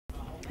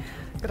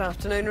Good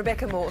afternoon,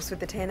 Rebecca Morse with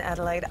the 10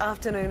 Adelaide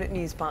Afternoon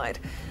Newsbyte.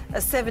 A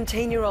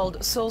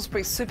 17-year-old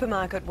Salisbury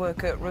supermarket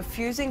worker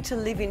refusing to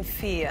live in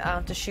fear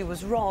after she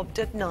was robbed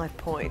at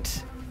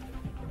knifepoint.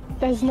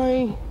 There's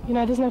no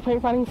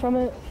point running from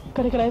it.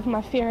 Got to get over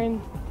my fear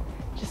and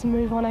just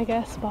move on, I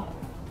guess, but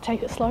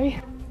take it slow.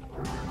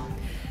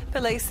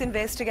 Police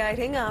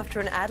investigating after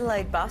an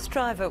Adelaide bus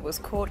driver was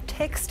caught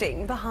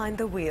texting behind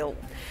the wheel.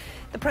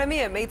 The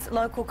Premier meets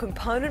local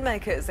component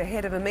makers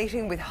ahead of a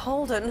meeting with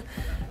Holden.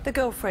 The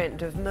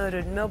girlfriend of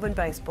murdered Melbourne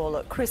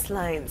baseballer Chris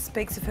Lane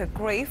speaks of her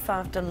grief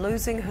after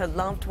losing her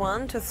loved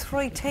one to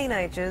 3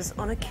 teenagers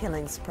on a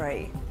killing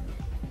spree.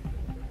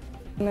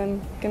 And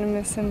I'm going to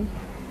miss him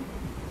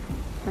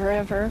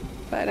forever,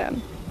 but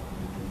I'm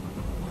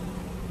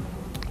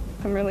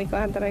really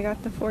glad that I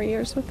got the 4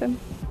 years with him.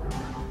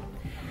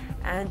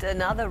 And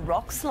another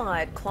rock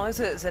slide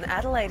closes an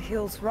Adelaide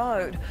Hills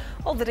road.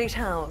 All the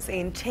details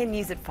in 10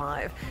 News at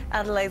 5.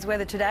 Adelaide's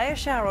weather today, a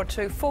shower or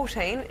two,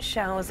 14.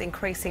 Showers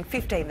increasing,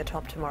 15 the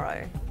top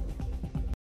tomorrow.